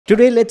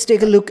Today let's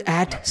take a look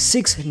at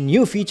 6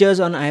 new features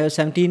on iOS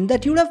 17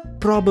 that you would have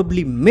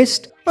probably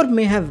missed or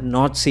may have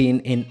not seen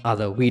in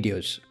other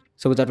videos.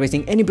 So without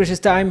wasting any precious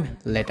time,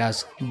 let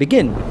us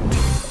begin.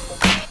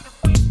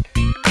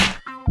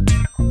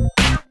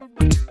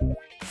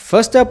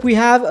 First up, we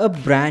have a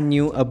brand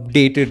new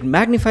updated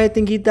magnify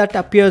thingy that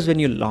appears when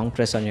you long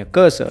press on your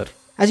cursor.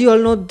 As you all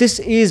know, this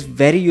is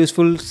very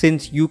useful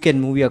since you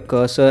can move your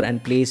cursor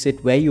and place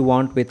it where you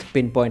want with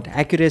pinpoint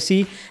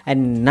accuracy,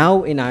 and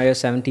now in iOS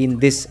 17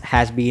 this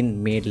has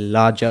been made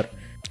larger.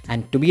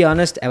 And to be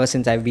honest, ever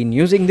since I've been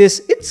using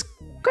this, it's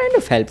kind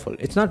of helpful.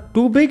 It's not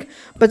too big,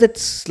 but that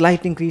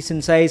slight increase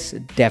in size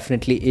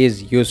definitely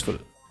is useful.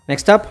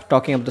 Next up,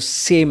 talking about the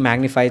same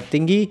magnify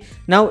thingy,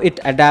 now it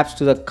adapts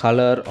to the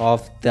color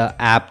of the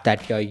app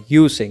that you're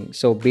using.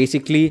 So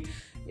basically,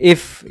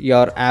 if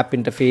your app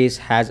interface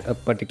has a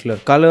particular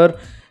color,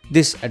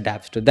 this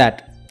adapts to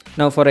that.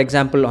 Now, for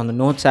example, on the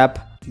Notes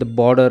app, the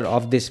border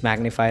of this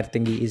magnifier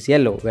thingy is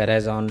yellow,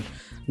 whereas on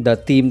the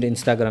themed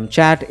Instagram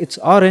chat, it's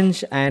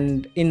orange,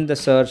 and in the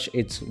search,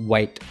 it's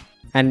white.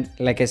 And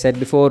like I said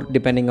before,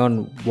 depending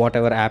on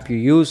whatever app you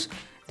use,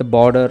 the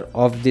border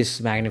of this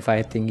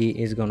magnifier thingy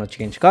is going to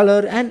change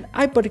color, and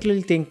I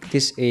particularly think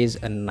this is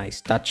a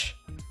nice touch.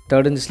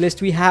 Third in this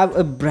list, we have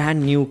a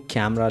brand new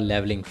camera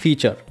leveling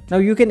feature. Now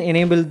you can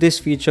enable this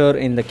feature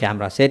in the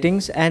camera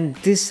settings, and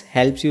this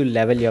helps you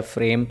level your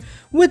frame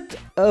with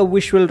a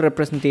visual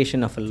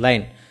representation of a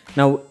line.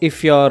 Now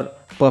if you're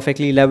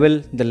perfectly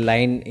level, the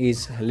line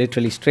is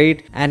literally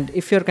straight, and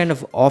if you're kind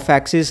of off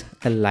axis,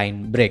 the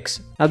line breaks.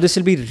 Now this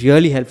will be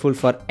really helpful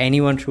for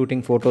anyone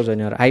shooting photos on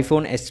your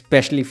iPhone,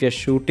 especially if you're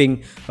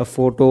shooting a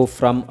photo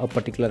from a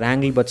particular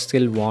angle but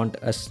still want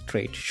a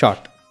straight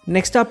shot.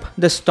 Next up,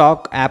 the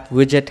stock app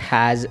widget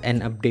has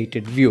an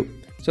updated view.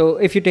 So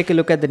if you take a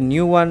look at the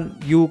new one,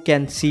 you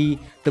can see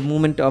the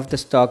movement of the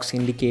stocks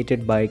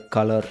indicated by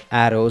color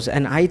arrows,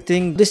 and I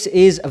think this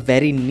is a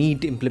very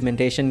neat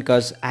implementation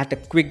because at a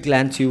quick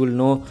glance you will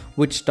know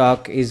which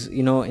stock is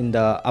in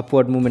the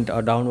upward movement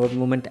or downward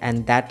movement,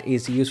 and that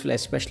is useful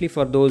especially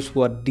for those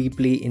who are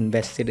deeply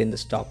invested in the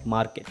stock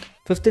market.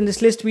 Fifth in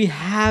this list, we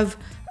have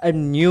a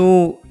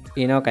new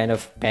kind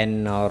of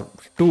pen or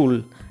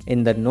tool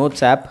in the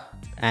Notes app,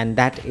 and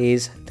that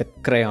is the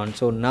crayon.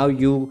 So now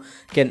you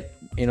can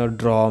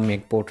draw,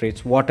 make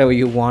portraits, whatever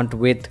you want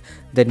with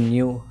the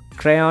new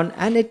crayon,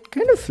 and it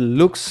kind of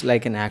looks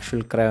like an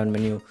actual crayon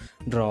when you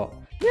draw.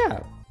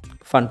 Yeah,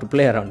 fun to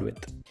play around with.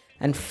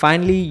 And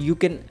finally, you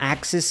can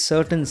access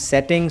certain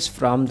settings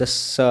from the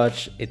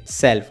search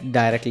itself,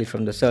 directly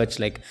from the search,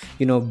 like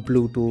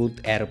Bluetooth,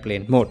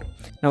 airplane mode.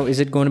 Now, is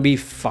it going to be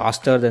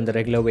faster than the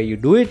regular way you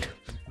do it?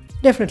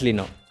 Definitely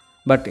no.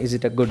 But is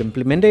it a good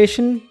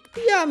implementation?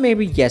 Yeah,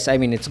 maybe yes. I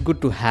mean, it's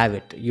good to have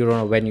it. You don't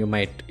know when you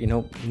might,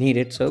 need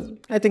it. So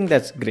I think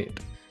that's great.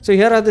 So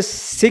here are the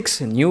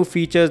 6 new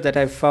features that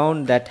I've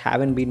found that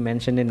haven't been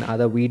mentioned in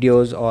other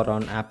videos or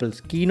on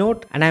Apple's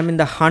keynote. And I'm in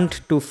the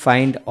hunt to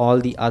find all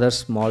the other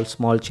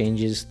small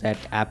changes that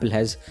Apple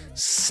has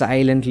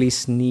silently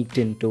sneaked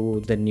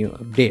into the new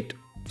update.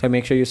 So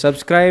make sure you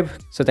subscribe.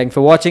 So thanks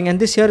for watching. And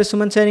this here is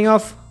Suman signing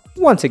off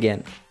once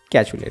again.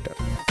 Catch you later.